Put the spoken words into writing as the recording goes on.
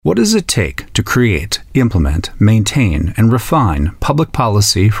What does it take to create, implement, maintain, and refine public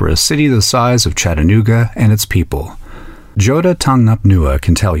policy for a city the size of Chattanooga and its people? Joda Thongnopnua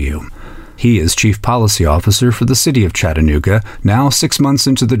can tell you. He is Chief Policy Officer for the City of Chattanooga, now 6 months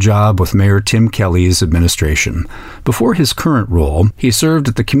into the job with Mayor Tim Kelly's administration. Before his current role, he served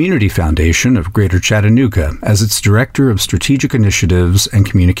at the Community Foundation of Greater Chattanooga as its Director of Strategic Initiatives and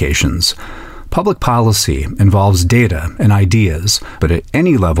Communications. Public policy involves data and ideas, but at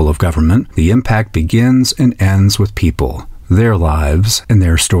any level of government, the impact begins and ends with people, their lives, and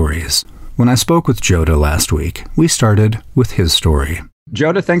their stories. When I spoke with Joda last week, we started with his story.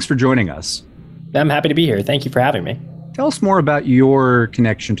 Joda, thanks for joining us. I'm happy to be here. Thank you for having me. Tell us more about your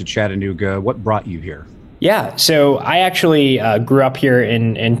connection to Chattanooga. What brought you here? Yeah, so I actually grew up here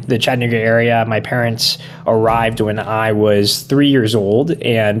in the Chattanooga area. My parents arrived when I was 3 years old,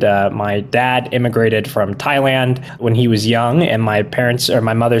 and my dad immigrated from Thailand when he was young, and my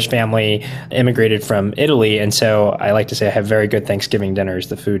mother's family immigrated from Italy. And so I like to say I have very good Thanksgiving dinners.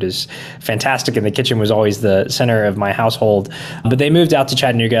 The food is fantastic, and the kitchen was always the center of my household. But they moved out to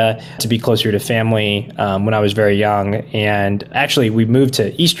Chattanooga to be closer to family when I was very young. And actually, we moved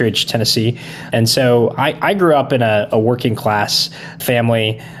to Eastridge, Tennessee. And so I grew up in a working class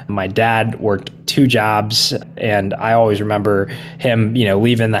family. My dad worked 2 jobs, and I always remember him,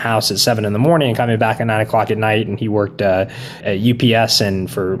 leaving the house at 7 a.m. and coming back at 9 o'clock at night. And he worked at UPS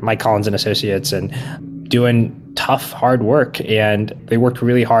and for Mike Collins and Associates, and doing tough, hard work. And they worked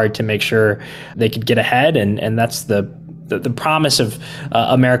really hard to make sure they could get ahead. And that's the promise of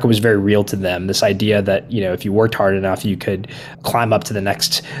America was very real to them. This idea that, if you worked hard enough, you could climb up to the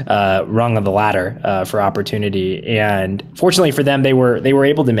next rung of the ladder for opportunity. And fortunately for them, they were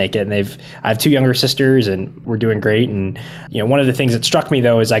able to make it. And I have 2 younger sisters, and we're doing great. And, one of the things that struck me,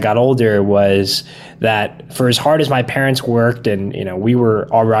 though, as I got older was that for as hard as my parents worked, and, we were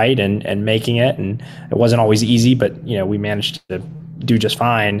all right and making it, and it wasn't always easy, but, we managed to do just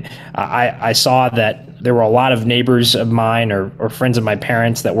fine. I saw that there were a lot of neighbors of mine or friends of my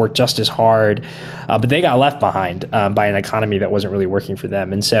parents that worked just as hard, but they got left behind by an economy that wasn't really working for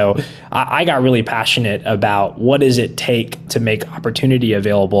them. And so I got really passionate about what does it take to make opportunity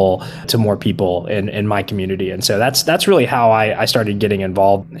available to more people in my community. And so that's really how I started getting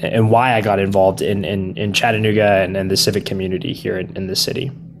involved, and why I got involved in Chattanooga and the civic community here in the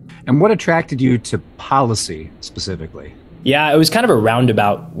city. And what attracted you to policy specifically? Yeah, it was kind of a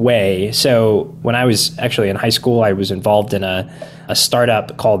roundabout way. So when I was actually in high school, I was involved in a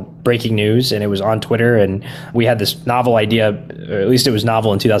startup called Breaking News, and it was on Twitter. And we had this novel idea, or at least it was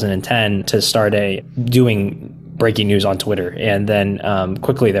novel in 2010, to start doing breaking news on Twitter. And then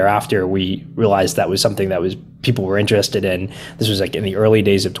quickly thereafter, we realized that was something that people were interested in. This was like in the early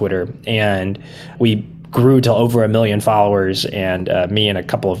days of Twitter. And we grew to over 1 million followers, and me and a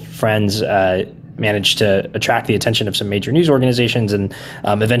couple of friends managed to attract the attention of some major news organizations, and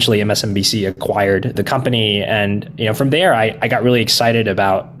eventually MSNBC acquired the company. And from there, I got really excited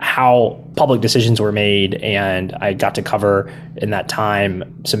about how public decisions were made, and I got to cover in that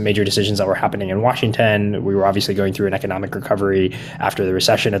time some major decisions that were happening in Washington. We were obviously going through an economic recovery after the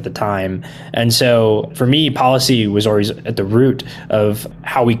recession at the time. And so for me, policy was always at the root of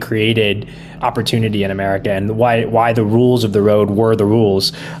how we created opportunity in America, and why the rules of the road were the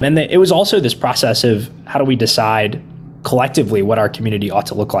rules. And it was also this process of how do we decide collectively what our community ought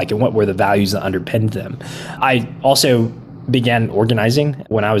to look like and what were the values that underpinned them. I also began organizing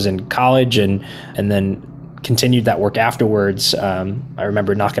when I was in college, and then continued that work afterwards. I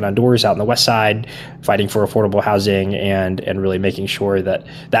remember knocking on doors out on the West Side, fighting for affordable housing, and really making sure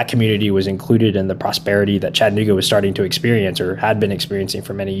that community was included in the prosperity that Chattanooga was starting to experience, or had been experiencing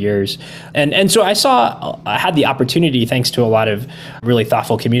for many years. And so I had the opportunity, thanks to a lot of really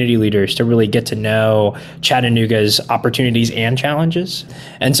thoughtful community leaders, to really get to know Chattanooga's opportunities and challenges.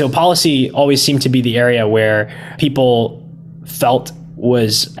 And so policy always seemed to be the area where people felt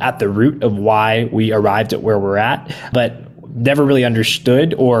was at the root of why we arrived at where we're at, but never really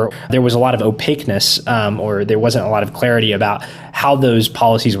understood, or there was a lot of opaqueness, or there wasn't a lot of clarity about how those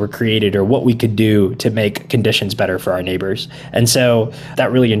policies were created or what we could do to make conditions better for our neighbors. And so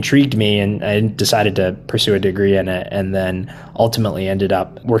that really intrigued me, and I decided to pursue a degree in it, and then ultimately ended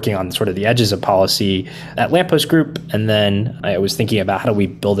up working on sort of the edges of policy at Lamppost Group. And then I was thinking about how do we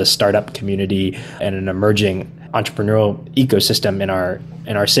build a startup community and an emerging entrepreneurial ecosystem in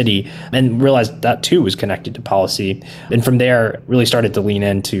our city, and realized that too was connected to policy. And from there, really started to lean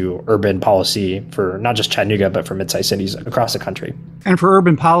into urban policy for not just Chattanooga, but for mid-sized cities across the country. And for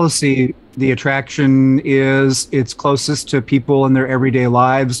urban policy, the attraction is it's closest to people in their everyday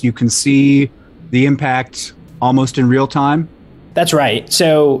lives. You can see the impact almost in real time. That's right.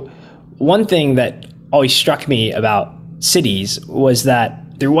 So one thing that always struck me about cities was that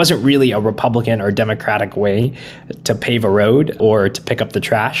there wasn't really a Republican or Democratic way to pave a road or to pick up the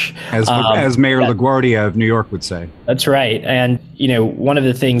trash. As Mayor LaGuardia of New York would say. That's right. And, one of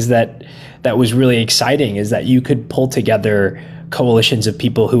the things that was really exciting is that you could pull together coalitions of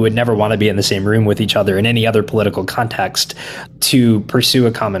people who would never want to be in the same room with each other in any other political context to pursue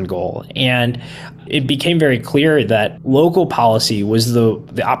a common goal. And it became very clear that local policy was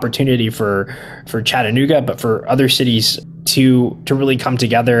the opportunity for Chattanooga, but for other cities to really come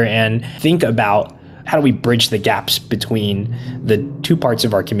together and think about how do we bridge the gaps between the two parts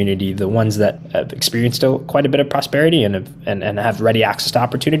of our community, the ones that have experienced quite a bit of prosperity and have ready access to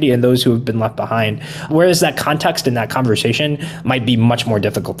opportunity, and those who have been left behind. Whereas that context and that conversation might be much more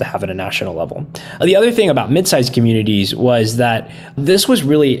difficult to have at a national level. The other thing about mid-sized communities was that this was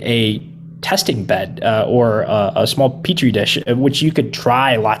really a testing bed or a small petri dish in which you could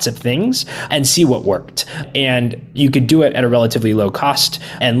try lots of things and see what worked. And you could do it at a relatively low cost.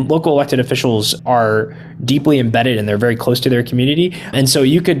 And local elected officials are deeply embedded and they're very close to their community. And so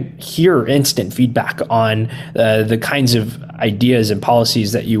you could hear instant feedback on the kinds of ideas and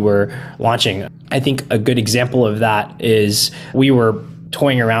policies that you were launching. I think a good example of that is we were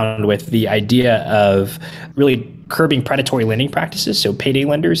toying around with the idea of really curbing predatory lending practices. So payday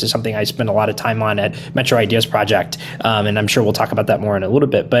lenders is something I spent a lot of time on at Metro Ideas Project. And I'm sure we'll talk about that more in a little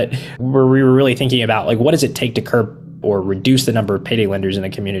bit. But we were really thinking about what does it take to curb or reduce the number of payday lenders in a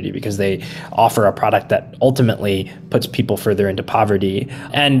community because they offer a product that ultimately puts people further into poverty.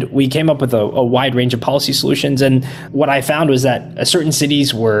 And we came up with a wide range of policy solutions. And what I found was that certain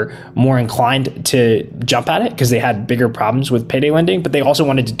cities were more inclined to jump at it because they had bigger problems with payday lending, but they also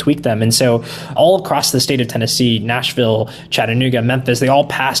wanted to tweak them. And so all across the state of Tennessee, Nashville, Chattanooga, Memphis, they all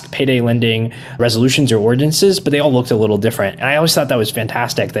passed payday lending resolutions or ordinances, but they all looked a little different. And I always thought that was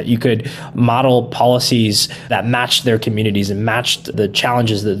fantastic that you could model policies that matched their communities and matched the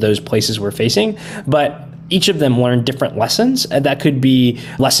challenges that those places were facing. But each of them learned different lessons, and that could be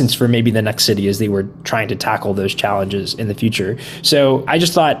lessons for maybe the next city as they were trying to tackle those challenges in the future. So I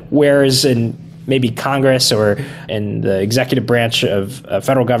just thought, whereas in maybe Congress or in the executive branch of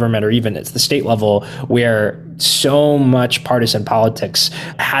federal government or even at the state level where so much partisan politics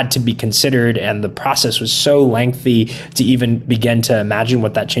had to be considered and the process was so lengthy to even begin to imagine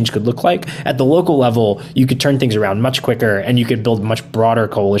what that change could look like, at the local level, you could turn things around much quicker and you could build much broader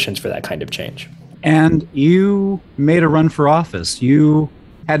coalitions for that kind of change. And you made a run for office. You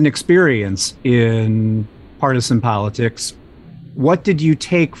had an experience in partisan politics. What did you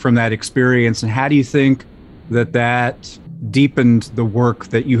take from that experience, and how do you think that deepened the work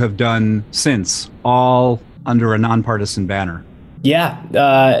that you have done since, all under a nonpartisan banner?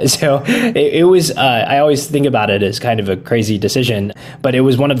 Yeah. So it was, I always think about it as kind of a crazy decision, but it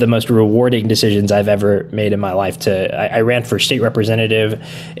was one of the most rewarding decisions I've ever made in my life. I ran for state representative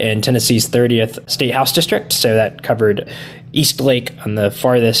in Tennessee's 30th State House District. So that covered East Lake on the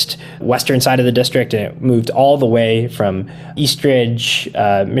farthest western side of the district, and it moved all the way from East Ridge,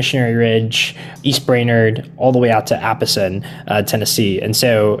 Missionary Ridge, East Brainerd, all the way out to Appleton, Tennessee, and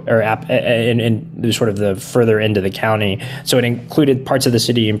so in sort of the further end of the county. So it included parts of the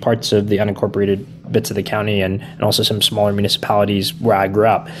city and parts of the unincorporated bits of the county, and also some smaller municipalities where I grew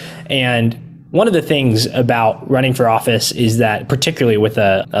up. And one of the things about running for office is that, particularly with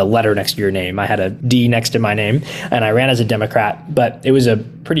a letter next to your name, I had a D next to my name, and I ran as a Democrat, but it was a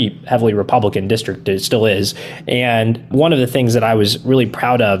pretty heavily Republican district. It still is. And one of the things that I was really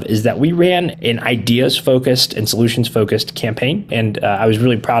proud of is that we ran an ideas-focused and solutions-focused campaign. And I was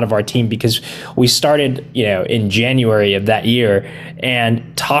really proud of our team because we started, in January of that year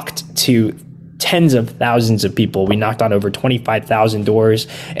and talked to tens of thousands of people. We knocked on over 25,000 doors.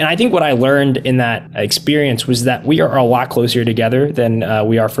 And I think what I learned in that experience was that we are a lot closer together than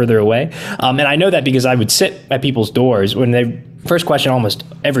we are further away. And I know that because I would sit at people's doors when they first question almost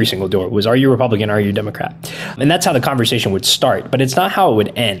every single door was, are you Republican? Are you Democrat? And that's how the conversation would start, but it's not how it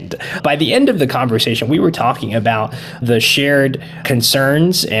would end. By the end of the conversation, we were talking about the shared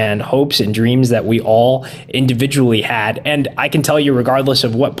concerns and hopes and dreams that we all individually had. And I can tell you, regardless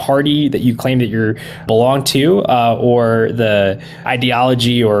of what party that you claim that you belong to, or the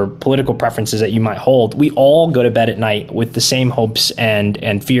ideology or political preferences that you might hold, we all go to bed at night with the same hopes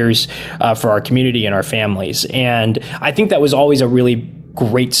and fears for our community and our families. And I think that was always a really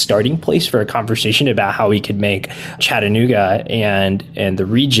great starting place for a conversation about how we could make Chattanooga and the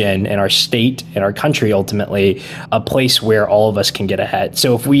region and our state and our country ultimately a place where all of us can get ahead.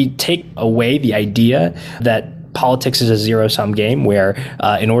 So if we take away the idea that politics is a zero-sum game where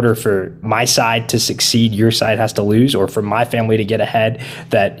in order for my side to succeed, your side has to lose, or for my family to get ahead,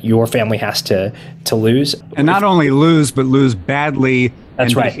 that your family has to lose. And not only lose, but lose badly.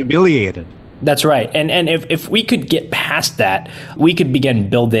 That's and right. Be humiliated. That's right. And if we could get past that, we could begin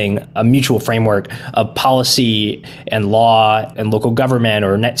building a mutual framework of policy and law and local government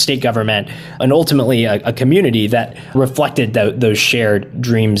or state government, and ultimately a community that reflected those shared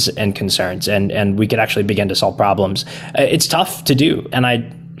dreams and concerns. And we could actually begin to solve problems. It's tough to do. And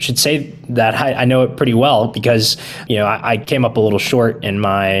I should say that I know it pretty well because, I came up a little short in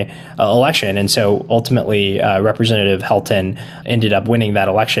my election. And so ultimately, Representative Helton ended up winning that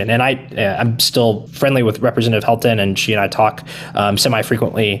election. And I'm still friendly with Representative Helton, and she and I talk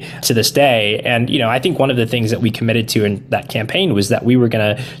semi-frequently to this day. And, I think one of the things that we committed to in that campaign was that we were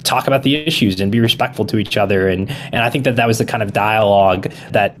going to talk about the issues and be respectful to each other. And I think that was the kind of dialogue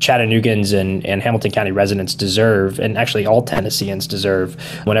that Chattanoogans and Hamilton County residents deserve, and actually all Tennesseans deserve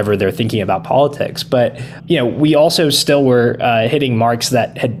whenever they're thinking about politics. But, we also still were hitting marks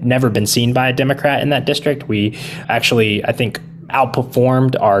that had never been seen by a Democrat in that district. We actually, I think,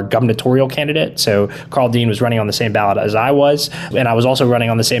 outperformed our gubernatorial candidate. So Carl Dean was running on the same ballot as I was, and I was also running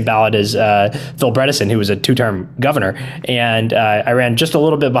on the same ballot as Phil Bredesen, who was a two-term governor. And I ran just a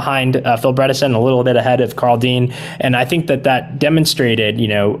little bit behind Phil Bredesen, a little bit ahead of Carl Dean. And I think that demonstrated,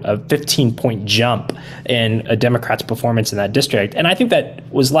 a 15-point jump in a Democrat's performance in that district. And I think that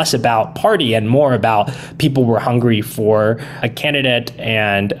was less about party and more about people were hungry for a candidate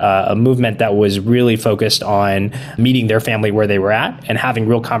and a movement that was really focused on meeting their family where they were at and having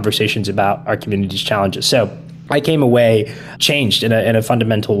real conversations about our community's challenges. So I came away changed in a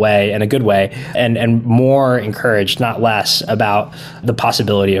fundamental way, in a good way, and more encouraged, not less, about the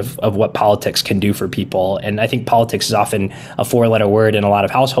possibility of what politics can do for people. And I think politics is often a four-letter word in a lot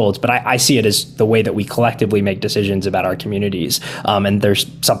of households, but I see it as the way that we collectively make decisions about our communities. And there's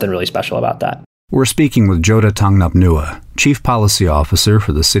something really special about that. We're speaking with Joda Thongnopnua, Chief Policy Officer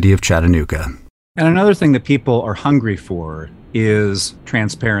for the City of Chattanooga. And another thing that people are hungry for is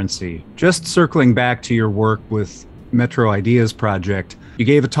transparency. Just circling back to your work with Metro Ideas Project, you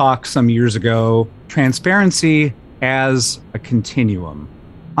gave a talk some years ago, transparency as a continuum.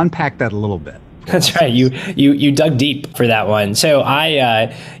 Unpack that a little bit. That's right. You dug deep for that one. So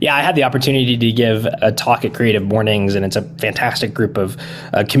I had the opportunity to give a talk at Creative Mornings, and it's a fantastic group of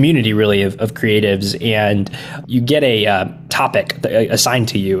community really of creatives. And you get a topic assigned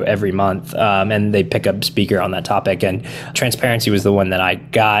to you every month, and they pick a speaker on that topic. And transparency was the one that I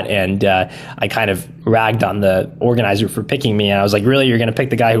got, and I kind of ragged on the organizer for picking me. And I was like, really, you're going to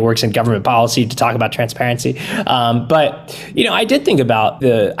pick the guy who works in government policy to talk about transparency? But I did think about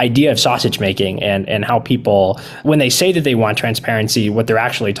the idea of sausage making and how people, when they say that they want transparency, what they're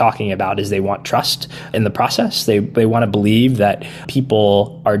actually talking about is they want trust in the process. They want to believe that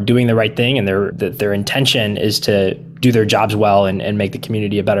people are doing the right thing, and that their intention is to do their jobs well and make the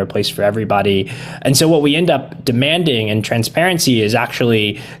community a better place for everybody. And so what we end up demanding in transparency is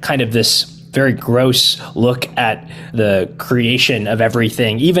actually kind of this very gross look at the creation of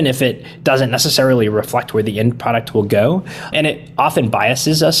everything, even if it doesn't necessarily reflect where the end product will go. And it often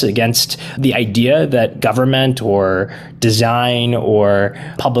biases us against the idea that government or design or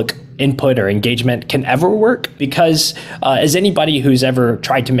public input or engagement can ever work, because as anybody who's ever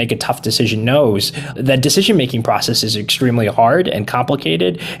tried to make a tough decision knows, the decision-making process is extremely hard and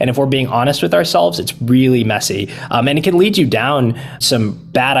complicated. And if we're being honest with ourselves, it's really messy. And it can lead you down some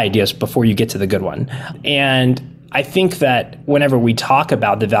bad ideas before you get to the good one. And I think that whenever we talk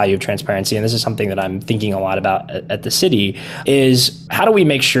about the value of transparency, and this is something that I'm thinking a lot about at the city, is how do we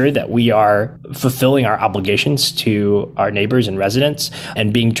make sure that we are fulfilling our obligations to our neighbors and residents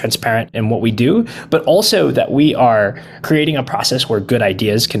and being transparent in what we do, but also that we are creating a process where good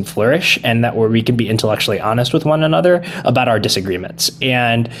ideas can flourish and that where we can be intellectually honest with one another about our disagreements.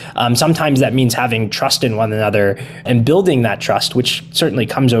 And sometimes that means having trust in one another and building that trust, which certainly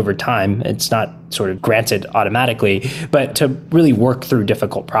comes over time. It's not sort of granted automatically, but to really work through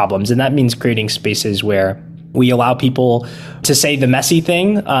difficult problems. And that means creating spaces where we allow people to say the messy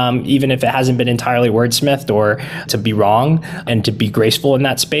thing, even if it hasn't been entirely wordsmithed, or to be wrong and to be graceful in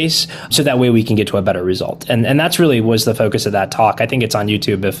that space. So that way we can get to a better result. And that's really was the focus of that talk. I think it's on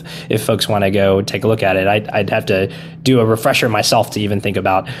YouTube if folks want to go take a look at it. I'd have to do a refresher myself to even think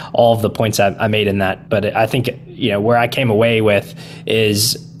about all of the points I made in that. But I think, where I came away with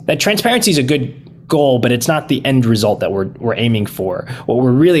is that transparency is a good goal, but it's not the end result that we're aiming for. What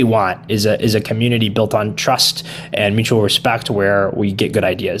we really want is a community built on trust and mutual respect, where we get good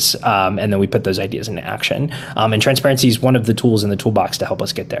ideas, and then we put those ideas into action. And transparency is one of the tools in the toolbox to help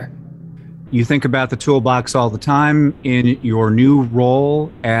us get there. You think about the toolbox all the time. In your new role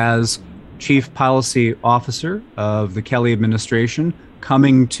as Chief Policy Officer of the Kelly administration,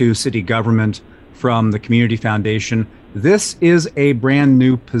 coming to city government from the Community Foundation, this is a brand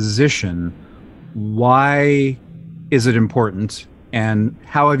new position. Why is it important, and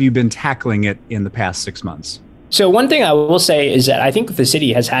how have you been tackling it in the past 6 months? So one thing I will say is that I think the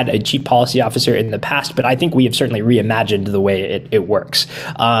city has had a chief policy officer in the past, but I think we have certainly reimagined the way it works.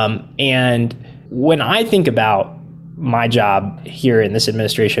 And when I think about my job here in this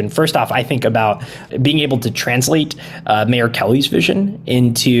administration, first off, I think about being able to translate Mayor Kelly's vision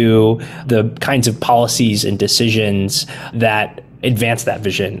into the kinds of policies and decisions that advance that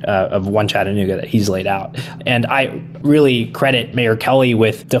vision of One Chattanooga that he's laid out. And I really credit Mayor Kelly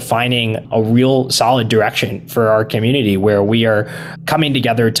with defining a real solid direction for our community, where we are coming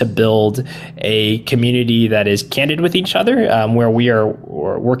together to build a community that is candid with each other, where we are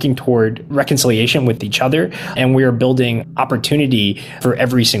working toward reconciliation with each other, and we are building opportunity for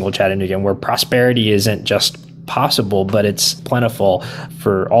every single Chattanoogan, where prosperity isn't just possible, but it's plentiful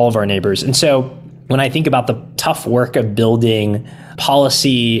for all of our neighbors. And so when I think about the tough work of building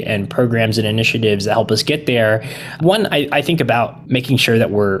policy and programs and initiatives that help us get there, one, I think about making sure that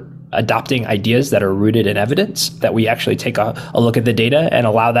we're adopting ideas that are rooted in evidence, that we actually take a look at the data and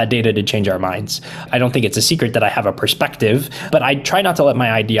allow that data to change our minds. I don't think it's a secret that I have a perspective, but I try not to let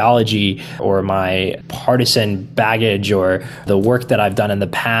my ideology or my partisan baggage or the work that I've done in the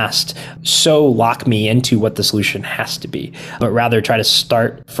past so lock me into what the solution has to be, but rather try to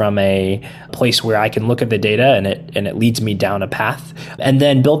start from a place where I can look at the data and it leads me down a path, and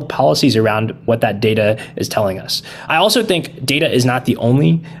then build policies around what that data is telling us. I also think data is not the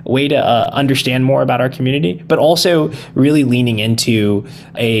only way to understand more about our community, but also really leaning into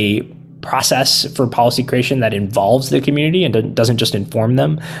a process for policy creation that involves the community and doesn't just inform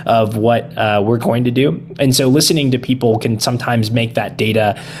them of what we're going to do. And so listening to people can sometimes make that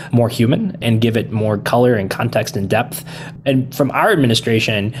data more human and give it more color and context and depth. And from our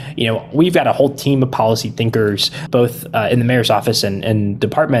administration, we've got a whole team of policy thinkers, both in the mayor's office and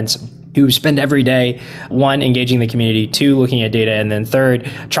departments, who spend every day, one, engaging the community, two, looking at data, and then third,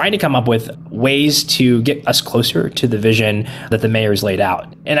 trying to come up with ways to get us closer to the vision that the mayor's laid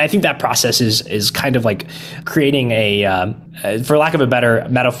out. And I think that process is kind of like creating for lack of a better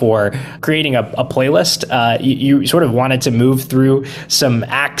metaphor, creating a playlist. You sort of wanted to move through some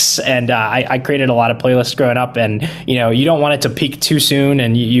acts, and I created a lot of playlists growing up, and you don't want it to peak too soon,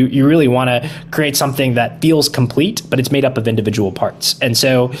 and you really want to create something that feels complete, but it's made up of individual parts. And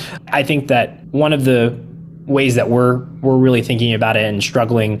so I think that one of the ways that we're really thinking about it and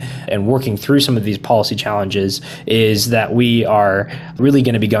struggling and working through some of these policy challenges is that we are really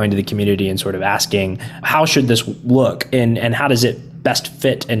going to be going to the community and sort of asking, how should this look, and how does it best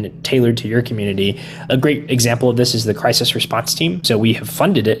fit and tailored to your community? A great example of this is the crisis response team. So we have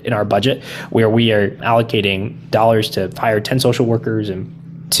funded it in our budget, where we are allocating dollars to hire 10 social workers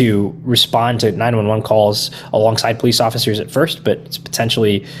and to respond to 911 calls alongside police officers at first, but it's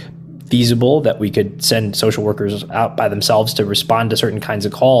potentially feasible that we could send social workers out by themselves to respond to certain kinds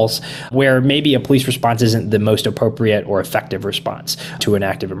of calls where maybe a police response isn't the most appropriate or effective response to an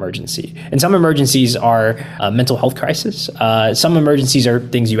active emergency. And some emergencies are a mental health crisis. Some emergencies are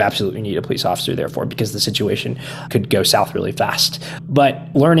things you absolutely need a police officer there for, because the situation could go south really fast.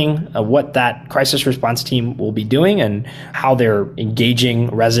 But learning what that crisis response team will be doing and how they're engaging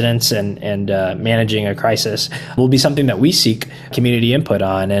residents and managing a crisis will be something that we seek community input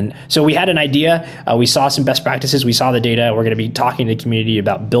on. And so we had an idea, we saw some best practices, we saw the data, we're going to be talking to the community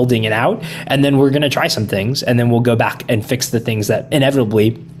about building it out, and then we're going to try some things, and then we'll go back and fix the things that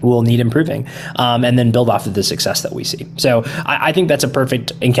inevitably will need improving, and then build off of the success that we see. So I think that's a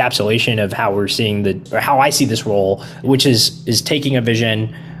perfect encapsulation of how we're seeing how I see this role, which is taking a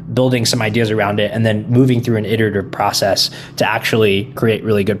vision, building some ideas around it, and then moving through an iterative process to actually create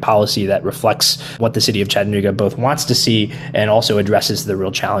really good policy that reflects what the city of Chattanooga both wants to see and also addresses the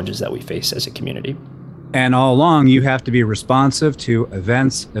real challenges that we face as a community. And all along, you have to be responsive to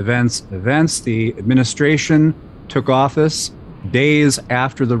events. The administration took office days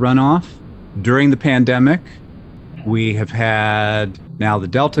after the runoff. During the pandemic, we have had now the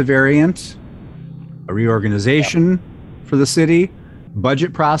Delta variant, a reorganization for the city,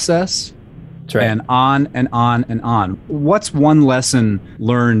 budget process, That's right. and on and on and on. What's one lesson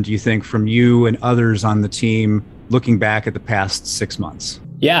learned, you think, from you and others on the team looking back at the past 6 months?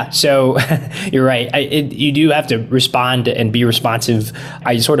 Yeah, so you're right. You do have to respond and be responsive.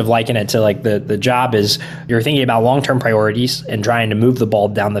 I sort of liken it to like the job is you're thinking about long-term priorities and trying to move the ball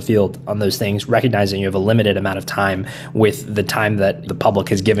down the field on those things, recognizing you have a limited amount of time with the time that the public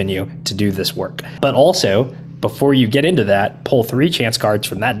has given you to do this work. But also, before you get into that, pull 3 chance cards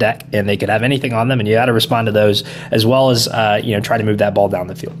from that deck, and they could have anything on them, and you got to respond to those, as well as try to move that ball down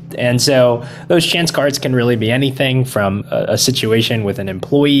the field. And so those chance cards can really be anything from a situation with an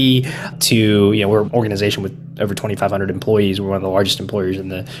employee to we're an organization with over 2,500 employees. We're one of the largest employers in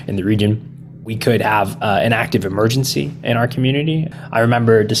the region. We could have an active emergency in our community. I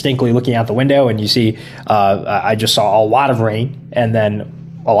remember distinctly looking out the window, and you see I just saw a lot of rain, and then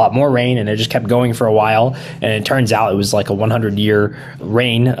a lot more rain, and it just kept going for a while. And it turns out it was like a 100-year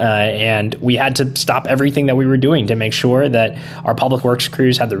rain, and we had to stop everything that we were doing to make sure that our public works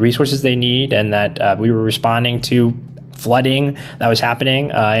crews had the resources they need, and that we were responding to flooding that was happening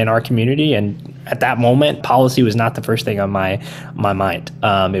in our community. And at that moment, policy was not the first thing on my mind.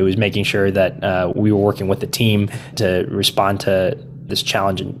 It was making sure that we were working with the team to respond to this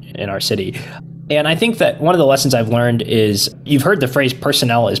challenge in our city. And I think that one of the lessons I've learned is you've heard the phrase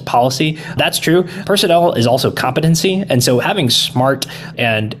personnel is policy. That's true. Personnel is also competency. And so having smart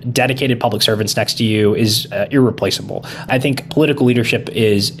and dedicated public servants next to you is irreplaceable. I think political leadership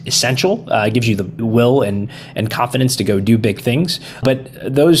is essential. It gives you the will and confidence to go do big things.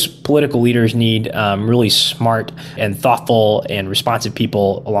 But those political leaders need really smart and thoughtful and responsive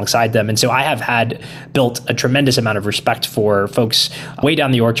people alongside them. And so I have built a tremendous amount of respect for folks way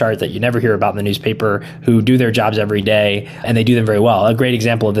down the org chart that you never hear about in the newspaper who do their jobs every day, and they do them very well. A great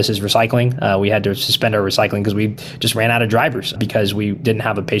example of this is recycling. We had to suspend our recycling because we just ran out of drivers because we didn't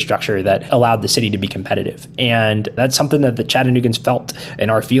have a pay structure that allowed the city to be competitive. And that's something that the Chattanoogans felt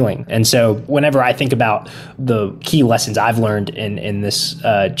and are feeling. And so whenever I think about the key lessons I've learned in this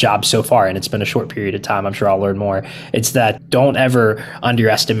job so far, and it's been a short period of time, I'm sure I'll learn more, it's that don't ever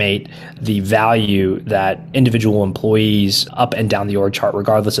underestimate the value that individual employees up and down the org chart,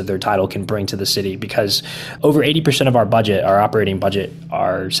 regardless of their title, can bring to the city, because over 80% of our budget, our operating budget,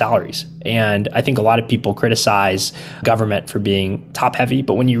 are salaries. And I think a lot of people criticize government for being top heavy,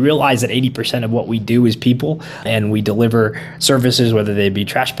 but when you realize that 80% of what we do is people, and we deliver services, whether they be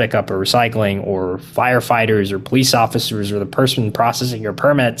trash pickup or recycling or firefighters or police officers or the person processing your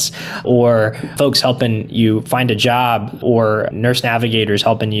permits or folks helping you find a job or nurse navigators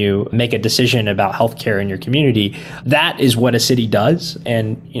helping you make a decision about healthcare in your community, that is what a city does.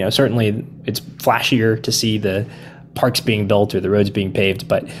 And certainly it's flashier to see the parks being built or the roads being paved,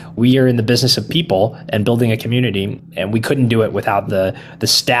 but we are in the business of people and building a community, and we couldn't do it without the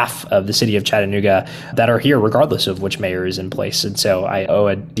staff of the City of Chattanooga that are here regardless of which mayor is in place. And so I owe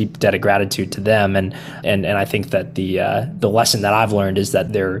a deep debt of gratitude to them, and I think that the lesson that I've learned is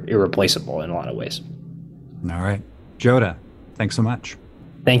that they're irreplaceable in a lot of ways. All right. Joda, thanks so much.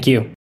 Thank you.